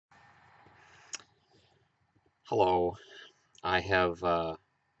Hello, I have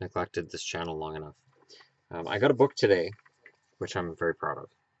neglected this channel long enough. I got a book today, which I'm very proud of.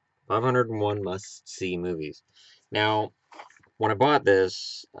 501 must-see movies. Now, when I bought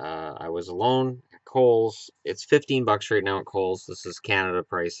this, I was alone at Kohl's. It's 15 bucks right now at Kohl's. This is Canada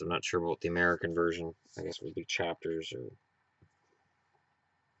price. I'm not sure about the American version. I guess it would be chapters or.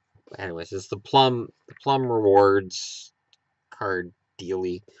 Anyways, it's the Plum Rewards card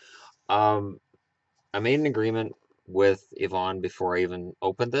dealy. Um, I made an agreement with Yvonne before I even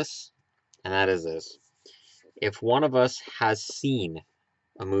opened this, and that is this. If one of us has seen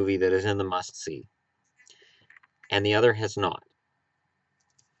a movie that is in the must see and the other has not,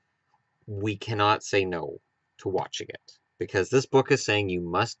 we cannot say no to watching it because this book is saying you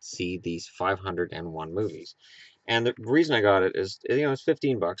must see these 501 movies. And the reason I got it is, it's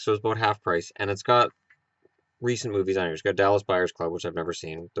 15 bucks, so it's about half price, and it's got recent movies on here. It's got Dallas Buyers Club, which I've never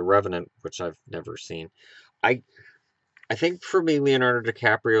seen, The Revenant, which I've never seen. I I think for me, Leonardo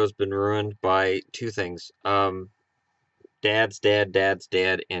DiCaprio has been ruined by two things. Dad's Dad,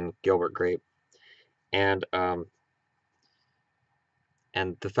 and Gilbert Grape, and the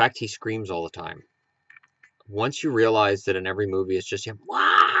fact he screams all the time. Once you realize that in every movie it's just him,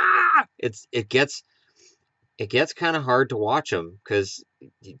 wah! It gets kind of hard to watch him because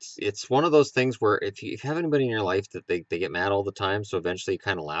it's one of those things where if you have anybody in your life that they get mad all the time, so eventually you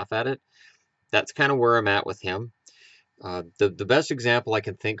kind of laugh at it. That's kind of where I'm at with him. The best example I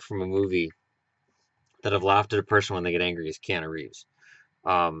can think from a movie that I've laughed at a person when they get angry is Keanu Reeves.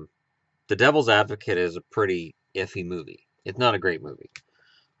 Um, The Devil's Advocate is a pretty iffy movie. It's not a great movie.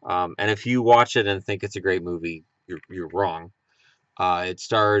 And if you watch it and think it's a great movie, you're wrong. It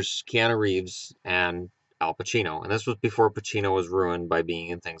stars Keanu Reeves and Al Pacino, and this was before Pacino was ruined by being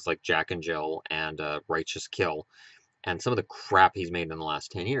in things like Jack and Jill and Righteous Kill, and some of the crap he's made in the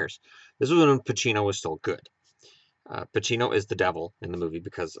last 10 years. This was when Pacino was still good. Pacino is the devil in the movie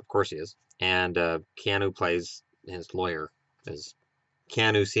because, of course, he is, and Keanu plays his lawyer. As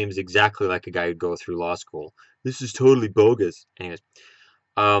Keanu seems exactly like a guy who'd go through law school. This is totally bogus. Anyways,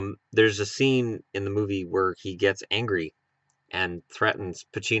 there's a scene in the movie where he gets angry and threatens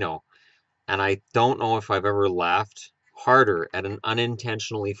Pacino, and I don't know if I've ever laughed harder at an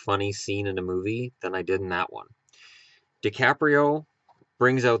unintentionally funny scene in a movie than I did in that one. DiCaprio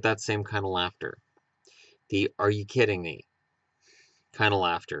brings out that same kind of laughter. The "Are you kidding me?" kind of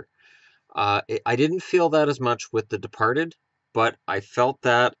laughter. I didn't feel that as much with The Departed, but I felt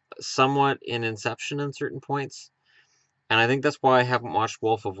that somewhat in Inception in certain points, and I think that's why I haven't watched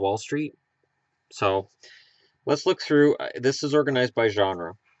Wolf of Wall Street. So let's look through. This is organized by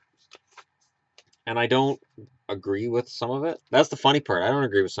genre, and I don't agree with some of it. That's the funny part. I don't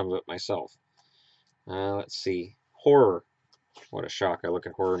agree with some of it myself. Let's see. Horror. What a shock. I look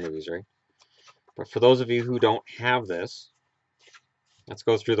at horror movies, right? But for those of you who don't have this, let's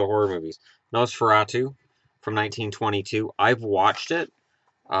go through the horror movies. Nosferatu from 1922. I've watched it.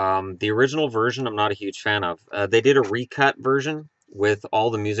 The original version, I'm not a huge fan of. They did a recut version with all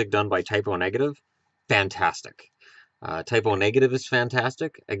the music done by Typo Negative. Fantastic. Typo Negative is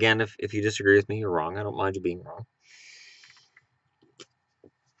fantastic. Again, if you disagree with me, you're wrong. I don't mind you being wrong.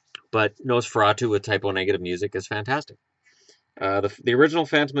 But Nosferatu with Typo Negative music is fantastic. The original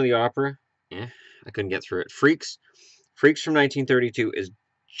Phantom of the Opera, I couldn't get through it. Freaks from 1932 is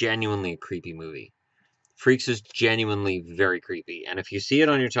genuinely a creepy movie. Freaks is genuinely very creepy, and if you see it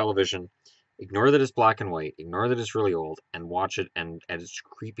on your television, ignore that it's black and white, ignore that it's really old, and watch it, and it's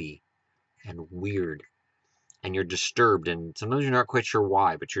creepy and weird, and you're disturbed, and sometimes you're not quite sure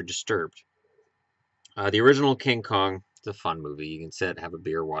why, but you're disturbed. The original King Kong, it's a fun movie. You can sit, have a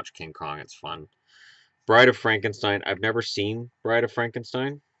beer, watch King Kong, it's fun. Bride of Frankenstein, I've never seen Bride of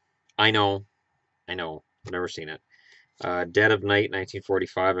Frankenstein. I know, I've never seen it. Dead of Night,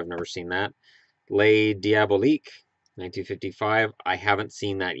 1945, I've never seen that. Les Diaboliques, 1955, I haven't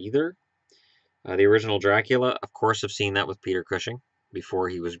seen that either. The original Dracula, of course, I've seen that with Peter Cushing before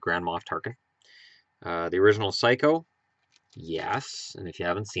he was Grand Moff Tarkin. The original Psycho, yes, and if you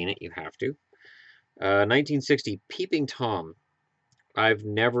haven't seen it, you have to. 1960, Peeping Tom. I've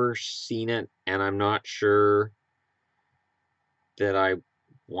never seen it, and I'm not sure that I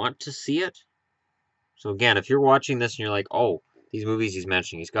want to see it. So again, if you're watching this and you're like, oh, these movies he's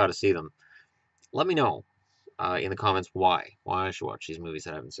mentioning, he's got to see them, let me know in the comments why I should watch these movies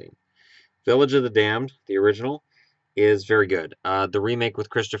that I haven't seen. Village of the Damned, the original, is very good. The remake with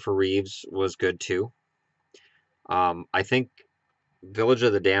Christopher Reeves was good too. I think Village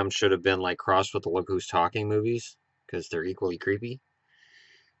of the Damned should have been like crossed with the Look Who's Talking movies because they're equally creepy.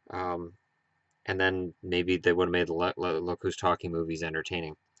 And then maybe they would have made the Look Who's Talking movies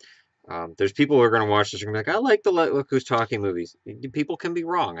entertaining. There's people who are going to watch this and be like, I like the Look Who's Talking movies. People can be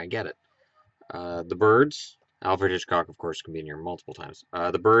wrong. I get it. The Birds, Alfred Hitchcock, of course, can be in here multiple times.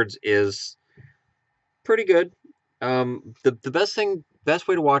 The Birds is pretty good. The best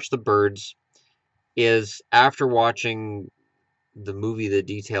way to watch The Birds is after watching the movie that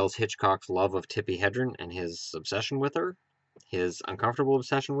details Hitchcock's love of Tippi Hedren and his obsession with her, his uncomfortable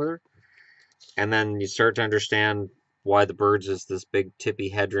obsession with her, and then you start to understand why The Birds is this big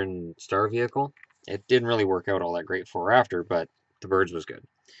Tippi Hedren star vehicle. It didn't really work out all that great for her after, but The Birds was good.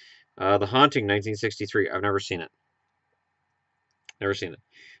 The Haunting, 1963. I've never seen it. Never seen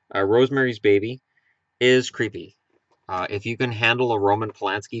it. Rosemary's Baby is creepy. If you can handle a Roman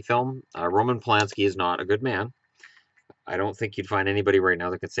Polanski film, Roman Polanski is not a good man. I don't think you'd find anybody right now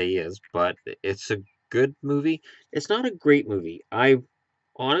that could say he is, but it's a good movie. It's not a great movie. I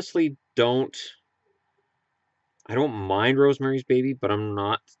honestly don't. I don't mind Rosemary's Baby, but I'm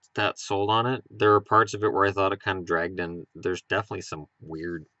not that sold on it. There are parts of it where I thought it kind of dragged, and there's definitely some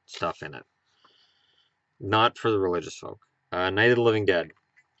weird stuff in it. Not for the religious folk. Night of the Living Dead.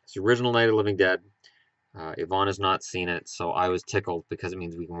 It's the original Night of the Living Dead. Yvonne has not seen it, so I was tickled because it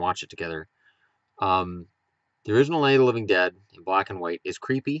means we can watch it together. Um, the original Night of the Living Dead in black and white is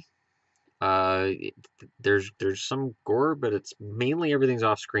creepy. It, there's some gore, but it's mainly everything's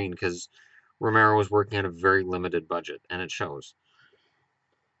off screen because Romero was working on a very limited budget, and it shows.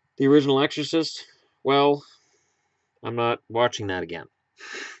 The original Exorcist, well, I'm not watching that again.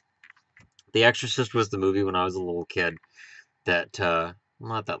 The Exorcist was the movie when I was a little kid that,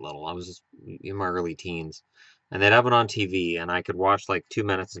 not that little, I was just in my early teens, and they'd have it on TV, and I could watch like 2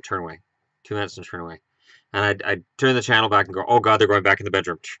 minutes and turn away. 2 minutes and turn away. And I'd turn the channel back and go, oh God, they're going back in the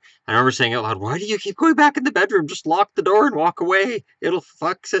bedroom. I remember saying out loud, why do you keep going back in the bedroom? Just lock the door and walk away. It'll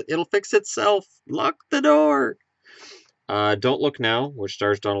fix itself. Lock the door. Don't Look Now, which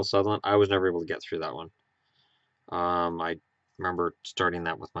stars Donald Sutherland. I was never able to get through that one. I remember starting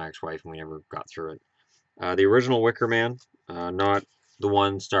that with my ex-wife and we never got through it. The original Wicker Man, not the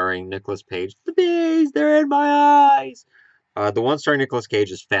one starring Nicolas Cage. The bees, they're in my eyes. The one starring Nicolas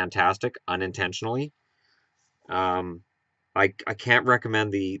Cage is fantastic, unintentionally. Um, I can't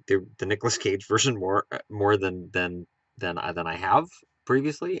recommend the Nicolas Cage version more than I have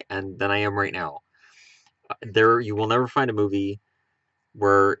previously and than I am right now. There you will never find a movie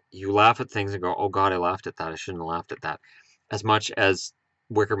where you laugh at things and go, "Oh God, I laughed at that. I shouldn't have laughed at that." As much as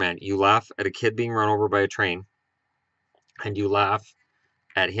Wicker Man, you laugh at a kid being run over by a train, and you laugh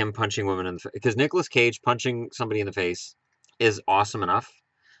at him punching women in the face because Nicolas Cage punching somebody in the face is awesome enough,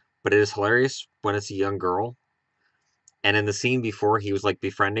 but it is hilarious when it's a young girl. And in the scene before, he was like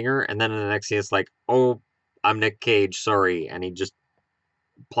befriending her, and then in the next scene, it's like, "Oh, I'm Nick Cage, sorry," and he just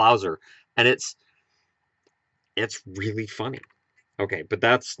plows her, and it's really funny. Okay, but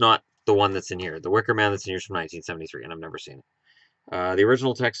that's not the one that's in here. The Wicker Man that's in here is from 1973, and I've never seen it. The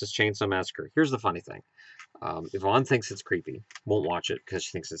original Texas Chainsaw Massacre. Here's the funny thing. Yvonne thinks it's creepy. Won't watch it because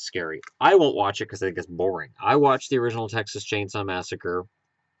she thinks it's scary. I won't watch it because I think it's boring. I watched the original Texas Chainsaw Massacre.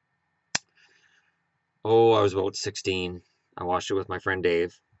 Oh, I was about 16. I watched it with my friend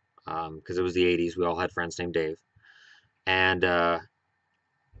Dave because it was the 80s. We all had friends named Dave. And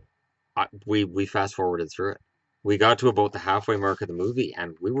we fast forwarded through it. We got to about the halfway mark of the movie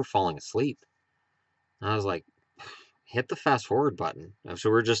and we were falling asleep. And I was like, hit the fast forward button.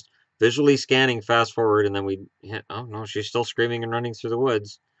 So we're just visually scanning fast forward, and then we hit. Oh no, she's still screaming and running through the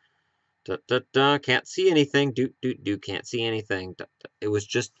woods. Da, da, da, can't see anything. Do do do. Can't see anything. Da, da. It was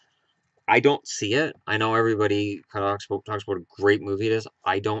just. I don't see it. I know everybody talks about a great movie it is.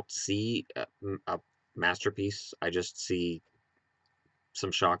 I don't see a masterpiece. I just see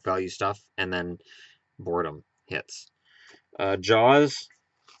some shock value stuff, and then boredom hits. Jaws.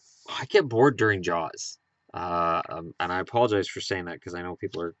 I get bored during Jaws. And I apologize for saying that because I know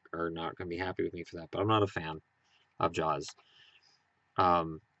people are not going to be happy with me for that, but I'm not a fan of Jaws.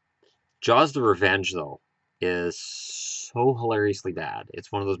 Um, Jaws the Revenge, though, is so hilariously bad.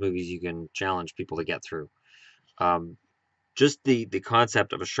 It's one of those movies you can challenge people to get through. Um, just the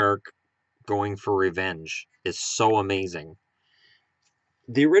concept of a shark going for revenge is so amazing.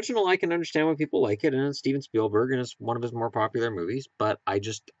 The original, I can understand why people like it, and it's Steven Spielberg, and it's one of his more popular movies, but I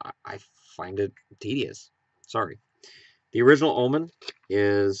find it tedious. Sorry. The original Omen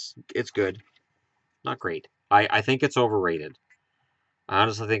it's good, not great. I think it's overrated. I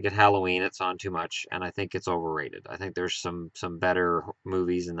honestly think at Halloween it's on too much, and I think it's overrated. I think there's some better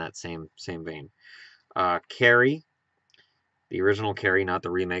movies in that same vein. Carrie, the original Carrie, not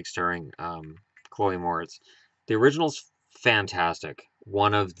the remake starring Chloe Moritz. The original's fantastic.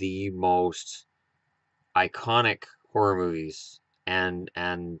 One of the most iconic horror movies and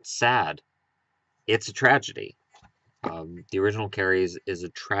sad. It's a tragedy. The original Carrie is a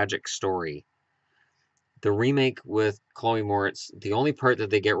tragic story. The remake with Chloe Moretz, the only part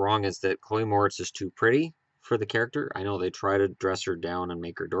that they get wrong is that Chloe Moretz is too pretty for the character. I know they try to dress her down and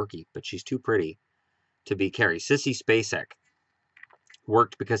make her dorky, but she's too pretty to be Carrie. Sissy Spacek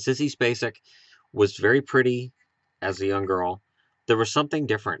worked because Sissy Spacek was very pretty as a young girl. There was something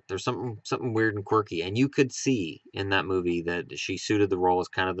different. There's something weird and quirky, and you could see in that movie that she suited the role as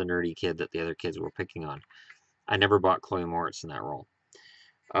kind of the nerdy kid that the other kids were picking on. I never bought Chloe Moretz in that role.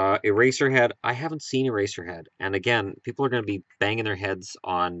 Eraserhead, I haven't seen Eraserhead, and again, people are going to be banging their heads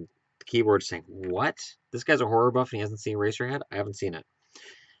on the keyboard saying, "What? This guy's a horror buff and he hasn't seen Eraserhead?" I haven't seen it.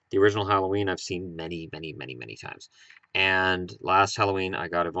 The original Halloween I've seen many, many, many, many times. And last Halloween I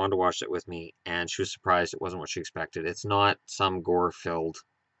got Yvonne to watch it with me, and she was surprised it wasn't what she expected. It's not some gore-filled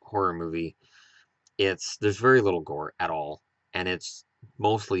horror movie. There's very little gore at all, and it's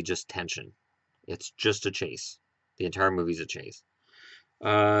mostly just tension. It's just a chase. The entire movie's a chase.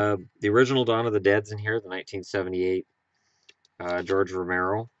 The original Dawn of the Dead's in here, the 1978 George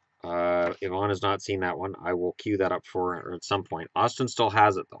Romero. Yvonne has not seen that one. I will queue that up for her at some point. Austin still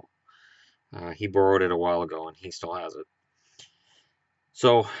has it though. He borrowed it a while ago and he still has it.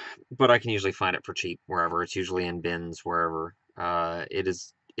 So, but I can usually find it for cheap wherever. It's usually in bins wherever. It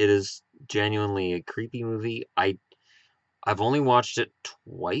is genuinely a creepy movie. I've only watched it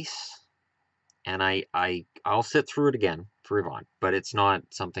twice, and I'll sit through it again for Yvonne, but it's not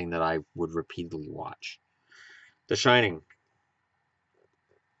something that I would repeatedly watch. The Shining,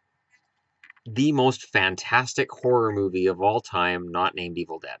 the most fantastic horror movie of all time, not named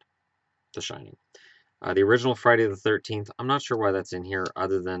Evil Dead. The Shining. The original Friday the 13th, I'm not sure why that's in here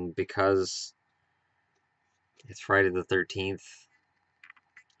other than because it's Friday the 13th.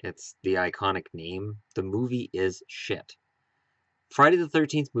 It's the iconic name. The movie is shit. Friday the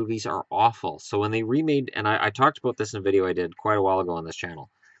 13th movies are awful. So when they remade, and I talked about this in a video I did quite a while ago on this channel,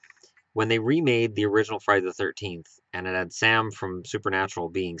 when they remade the original Friday the 13th, and it had Sam from Supernatural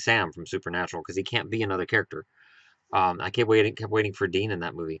being Sam from Supernatural, because he can't be another character. I kept waiting for Dean in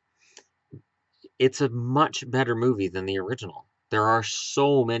that movie. It's a much better movie than the original. There are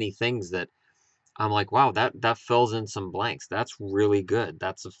so many things that I'm like, wow, that fills in some blanks. That's really good.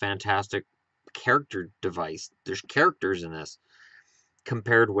 That's a fantastic character device. There's characters in this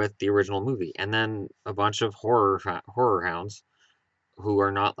compared with the original movie. And then a bunch of horror hounds who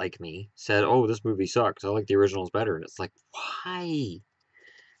are not like me said, "Oh, this movie sucks. I like the originals better." And it's like, why?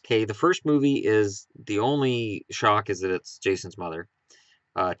 Okay, the first movie is the only shock is that it's Jason's mother.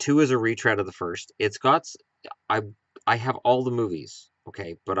 Two is a retread of the first. It's got I I have all the movies,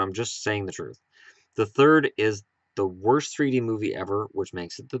 okay, but I'm just saying the truth. The third is the worst 3D movie ever, which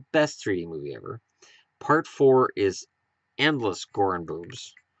makes it the best 3D movie ever. Part four is endless gore and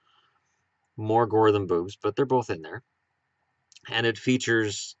boobs. More gore than boobs, but they're both in there. And it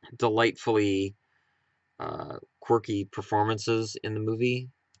features delightfully quirky performances in the movie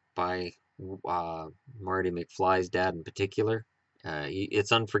by Marty McFly's dad in particular.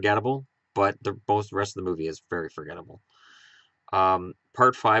 It's unforgettable, but the rest of the movie is very forgettable.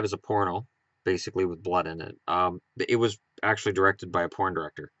 Part five is a porno, basically with blood in it. It was actually directed by a porn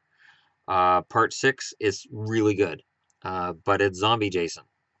director. Part six is really good, but it's zombie Jason.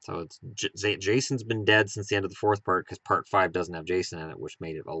 So Jason's been dead since the end of the fourth part because part five doesn't have Jason in it, which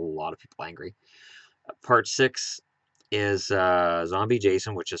made a lot of people angry. Part six is Zombie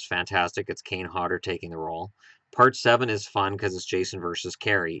Jason, which is fantastic. It's Kane Hodder taking the role. Part seven is fun because it's Jason versus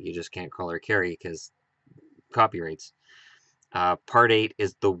Carrie. You just can't call her Carrie because copyrights. Part eight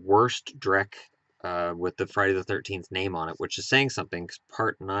is the worst Drek with the Friday the 13th name on it, which is saying something because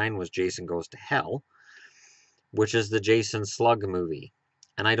part nine was Jason Goes to Hell, which is the Jason Slug movie.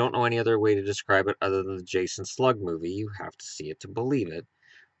 And I don't know any other way to describe it other than the Jason Slug movie. You have to see it to believe it.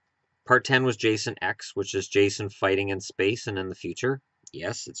 Part 10 was Jason X, which is Jason fighting in space and in the future.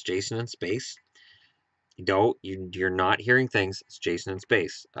 Yes, it's Jason in space. You're not hearing things. It's Jason in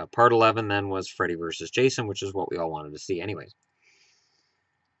space. Part 11 then was Freddy versus Jason, which is what we all wanted to see anyways.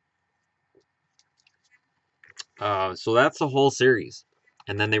 So that's the whole series.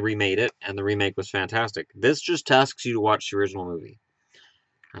 And then they remade it, and the remake was fantastic. This just asks you to watch the original movie.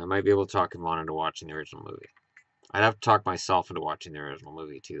 I might be able to talk Yvonne into watching the original movie. I'd have to talk myself into watching the original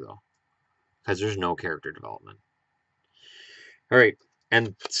movie too, though. Because there's no character development. Alright,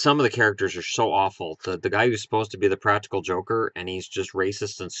 and some of the characters are so awful. The guy who's supposed to be the practical Joker, and he's just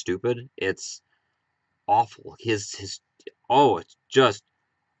racist and stupid, it's awful. It's just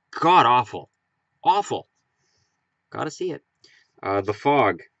god-awful. Awful. Gotta see it. The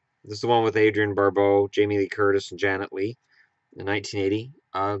Fog. This is the one with Adrienne Barbeau, Jamie Lee Curtis, and Janet Leigh. in 1980.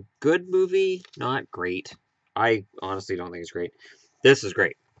 A good movie, not great. I honestly don't think it's great. This is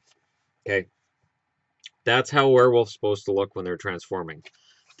great. Okay, that's how werewolves supposed to look when they're transforming.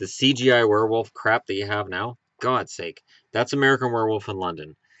 The CGI werewolf crap that you have now, God's sake, that's American Werewolf in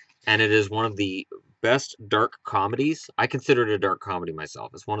London, and it is one of the best dark comedies. I consider it a dark comedy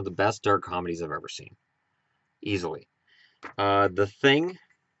myself. It's one of the best dark comedies I've ever seen, easily. The Thing.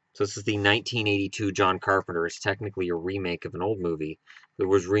 So this is the 1982 John Carpenter. It's technically a remake of an old movie that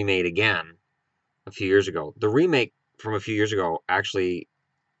was remade again a few years ago. The remake from a few years ago actually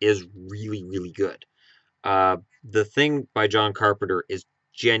is really, really good. The Thing by John Carpenter is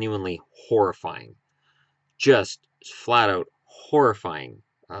genuinely horrifying. Just flat out horrifying.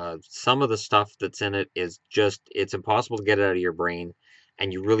 Some of the stuff that's in it is just, it's impossible to get it out of your brain,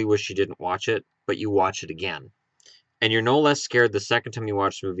 and you really wish you didn't watch it, but you watch it again. And you're no less scared the second time you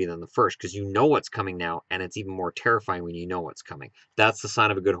watch the movie than the first, because you know what's coming now, and it's even more terrifying when you know what's coming. That's the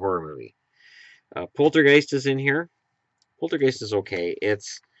sign of a good horror movie. Poltergeist is in here. Poltergeist is okay.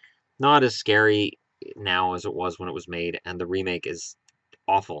 It's not as scary now as it was when it was made, and the remake is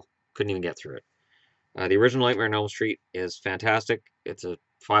awful. Couldn't even get through it. The original Nightmare on Elm Street is fantastic. It's a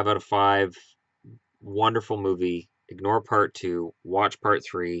 5 out of 5. Wonderful movie. Ignore part 2. Watch part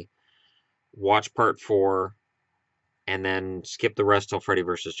 3. Watch part 4. And then skip the rest till Freddy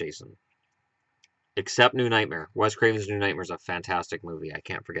vs. Jason. Except New Nightmare. Wes Craven's New Nightmare is a fantastic movie. I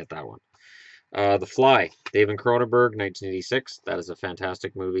can't forget that one. The Fly, David Cronenberg, 1986. That is a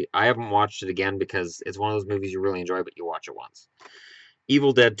fantastic movie. I haven't watched it again because it's one of those movies you really enjoy, but you watch it once.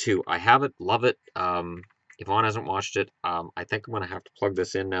 Evil Dead 2. I have it, love it. Yvonne hasn't watched it. I think I'm gonna have to plug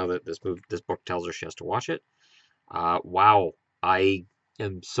this in now that this book tells her she has to watch it. Wow, I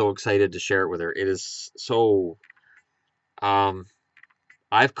am so excited to share it with her. It is so.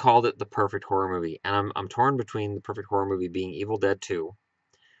 I've called it the perfect horror movie, and I'm torn between the perfect horror movie being Evil Dead 2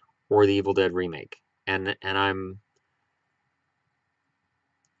 or the Evil Dead remake, and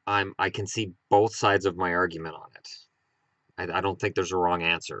I can see both sides of my argument on it. I don't think there's a wrong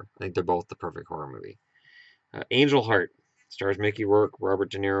answer. I think they're both the perfect horror movie. Angel Heart stars Mickey Rourke, Robert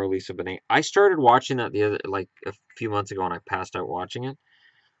De Niro, Lisa Bonet. I started watching that the other like a few months ago, and I passed out watching it.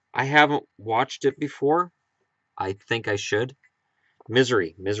 I haven't watched it before. I think I should.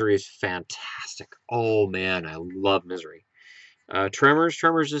 Misery. Misery is fantastic. Oh man, I love Misery. Tremors.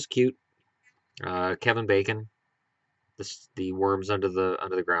 Tremors is cute. Kevin Bacon. The worms under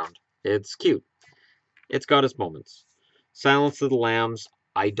the ground. It's cute. It's got its moments. Silence of the Lambs.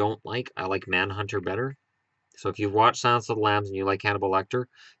 I don't like. I like Manhunter better. So if you've watched Silence of the Lambs and you like Hannibal Lecter,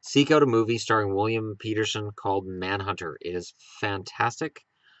 seek out a movie starring William Peterson called Manhunter. It is fantastic.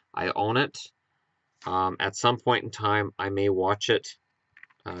 I own it. At some point in time, I may watch it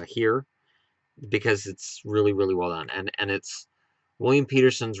here because it's really, really well done. And it's William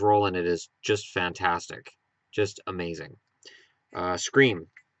Peterson's role in it is just fantastic. Just amazing. Scream.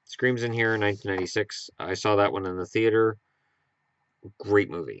 Scream's in here in 1996. I saw that one in the theater. Great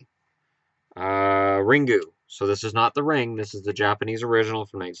movie. Ringu. So this is not The Ring. This is the Japanese original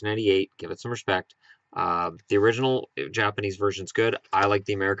from 1998. Give it some respect. The original Japanese version's good. I like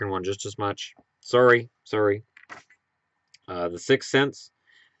the American one just as much. Sorry. The Sixth Sense.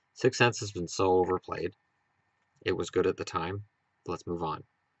 Sixth Sense has been so overplayed. It was good at the time. Let's move on.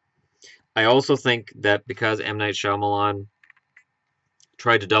 I also think that because M. Night Shyamalan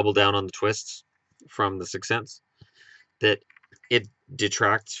tried to double down on the twists from The Sixth Sense, that it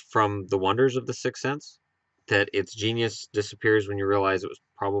detracts from the wonders of The Sixth Sense, that its genius disappears when you realize it was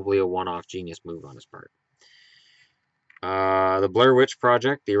probably a one-off genius move on his part. The Blair Witch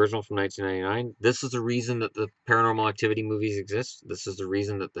Project, the original from 1999. This is the reason that the Paranormal Activity movies exist. This is the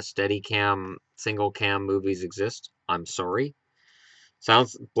reason that the Steadicam, single cam movies exist. I'm sorry.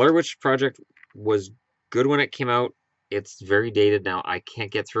 Blair Witch Project was good when it came out. It's very dated now. I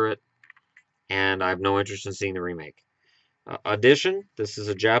can't get through it, and I have no interest in seeing the remake. Audition. This is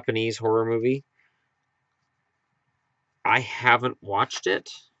a Japanese horror movie. I haven't watched it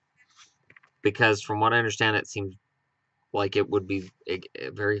because, from what I understand, it seems like it would be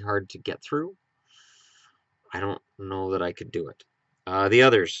very hard to get through. I don't know that I could do it. The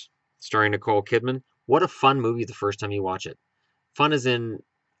Others, starring Nicole Kidman. What a fun movie the first time you watch it. Fun as in,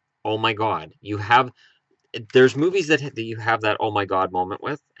 oh my god. There's movies that you have that oh my god moment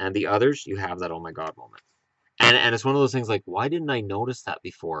with, and the others you have that oh my god moment. And it's one of those things like, why didn't I notice that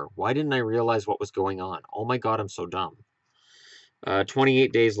before? Why didn't I realize what was going on? Oh my god, I'm so dumb.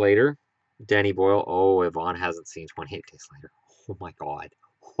 28 Days Later, Danny Boyle. Oh, Yvonne hasn't seen 28 Days Later. Oh my god.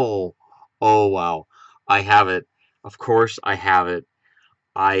 Oh wow. I have it. Of course I have it.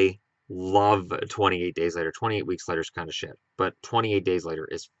 I Love 28 Days Later. 28 Weeks Later is kind of shit, but 28 Days Later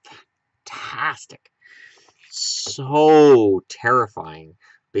is fantastic. So terrifying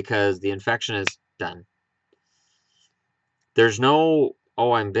because the infection is done. There's no,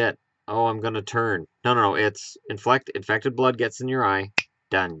 oh, I'm bit. Oh, I'm gonna turn. No, no, no. It's infected blood gets in your eye.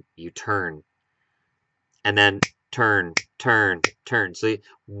 Done. You turn. And then turn, turn, turn. So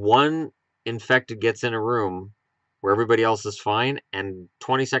one infected gets in a room where everybody else is fine, and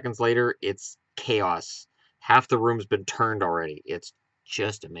 20 seconds later, it's chaos. Half the room's been turned already. It's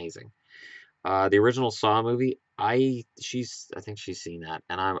just amazing. The original Saw movie, I think she's seen that,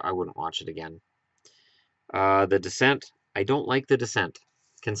 and I wouldn't watch it again. The Descent, I don't like The Descent.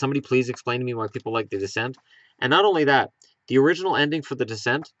 Can somebody please explain to me why people like The Descent? And not only that, the original ending for The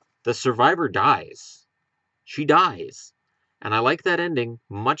Descent, the survivor dies. She dies. And I like that ending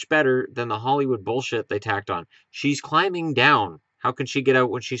much better than the Hollywood bullshit they tacked on. She's climbing down. How can she get out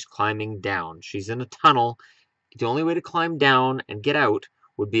when she's climbing down? She's in a tunnel. The only way to climb down and get out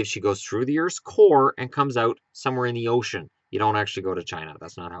would be if she goes through the Earth's core and comes out somewhere in the ocean. You don't actually go to China.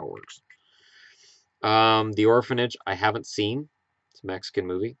 That's not how it works. The Orphanage, I haven't seen. It's a Mexican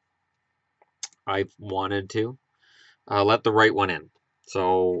movie. I've wanted to. Let the Right One In.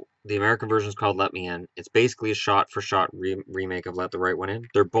 So the American version is called Let Me In. It's basically a shot-for-shot remake of Let the Right One In.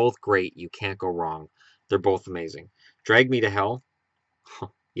 They're both great. You can't go wrong. They're both amazing. Drag Me to Hell.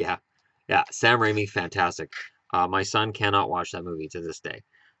 Yeah. Yeah. Sam Raimi, fantastic. My son cannot watch that movie to this day.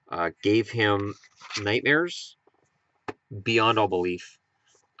 Gave him nightmares beyond all belief.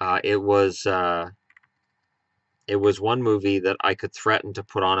 It was one movie that I could threaten to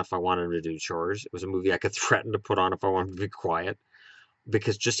put on if I wanted to do chores. It was a movie I could threaten to put on if I wanted to be quiet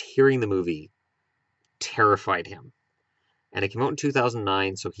because just hearing the movie terrified him. And it came out in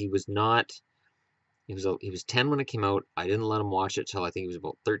 2009, so he was not. He was 10 when it came out. I didn't let him watch it till I think he was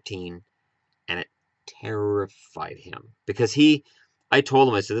about 13, and it terrified him because I told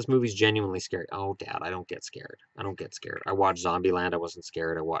him, I said, this movie's genuinely scary. Oh, Dad, I don't get scared. I don't get scared. I watched Zombieland. I wasn't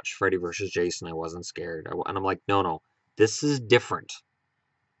scared. I watched Freddy vs. Jason. I wasn't scared. And I'm like, no, no, this is different.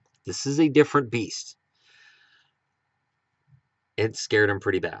 This is a different beast. It scared him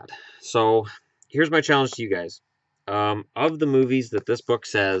pretty bad. So here's my challenge to you guys. Of the movies that this book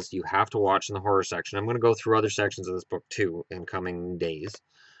says you have to watch in the horror section, I'm going to go through other sections of this book too in coming days.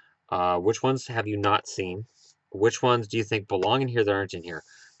 Which ones have you not seen? Which ones do you think belong in here that aren't in here?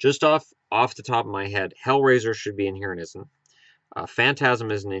 Just off the top of my head, Hellraiser should be in here and isn't.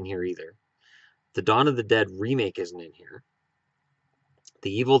 Phantasm isn't in here either. The Dawn of the Dead remake isn't in here.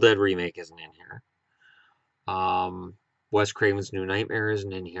 The Evil Dead remake isn't in here. Wes Craven's New Nightmare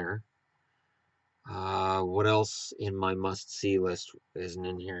isn't in here. What else in my must-see list isn't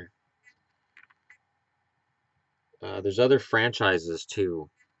in here? There's other franchises too.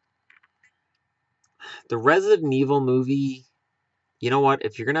 The Resident Evil movie, you know what?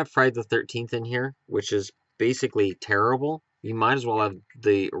 If you're gonna have Friday the 13th in here, which is basically terrible, you might as well have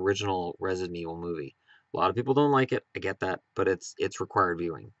the original Resident Evil movie. A lot of people don't like it. I get that, but it's required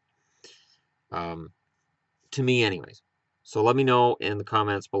viewing. To me, anyways. So let me know in the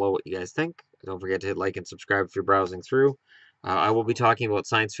comments below what you guys think. Don't forget to hit like and subscribe if you're browsing through. I will be talking about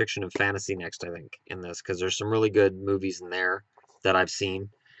science fiction and fantasy next, I think, in this, because there's some really good movies in there that I've seen.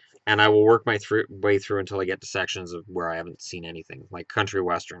 And I will work my way through until I get to sections of where I haven't seen anything, like country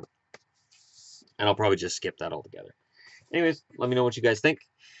western. And I'll probably just skip that altogether. Anyways, let me know what you guys think.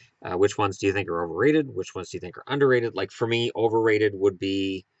 Which ones do you think are overrated? Which ones do you think are underrated? Like for me, overrated would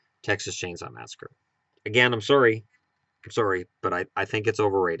be Texas Chainsaw Massacre. Again, I'm sorry, but I think it's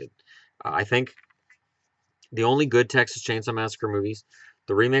overrated. I think the only good Texas Chainsaw Massacre movies,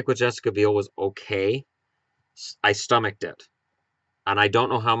 the remake with Jessica Biel was okay. I stomached it. And I don't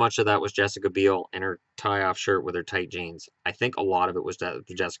know how much of that was Jessica Biel in her tie-off shirt with her tight jeans. I think a lot of it was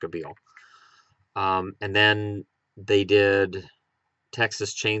Jessica Biel. And then they did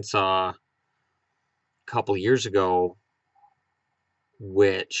Texas Chainsaw a couple years ago,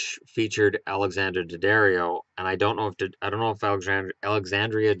 which featured Alexandra Daddario, and I don't know if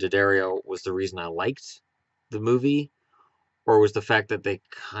Alexandria Daddario was the reason I liked the movie, or was the fact that they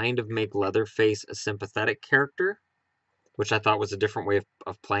kind of make Leatherface a sympathetic character, which I thought was a different way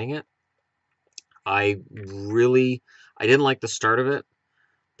of playing it. I didn't like the start of it,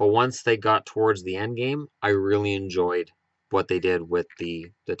 but once they got towards the end game, I really enjoyed what they did with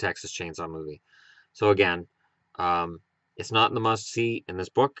the Texas Chainsaw movie. So again, it's not in the must see in this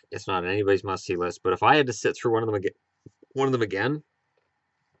book. It's not in anybody's must see list. But if I had to sit through one of them again,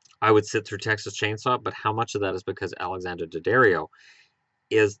 I would sit through Texas Chainsaw. But how much of that is because Alexandra Daddario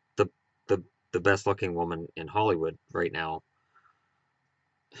is the best looking woman in Hollywood right now?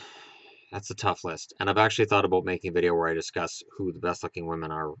 That's a tough list. And I've actually thought about making a video where I discuss who the best looking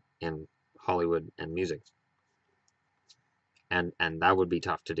women are in Hollywood and music. And that would be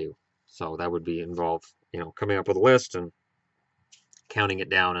tough to do. So that would be involve, coming up with a list and counting it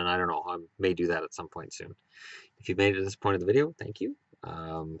down. And I don't know, I may do that at some point soon. If you've made it to this point of the video, thank you.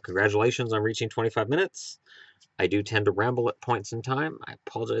 Congratulations on reaching 25 minutes. I do tend to ramble at points in time. I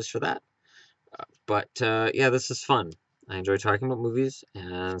apologize for that. But yeah, this is fun. I enjoy talking about movies,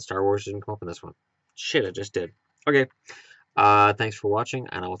 and Star Wars didn't come up in this one. Shit, it just did. Okay. Thanks for watching,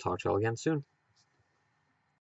 and I will talk to you all again soon.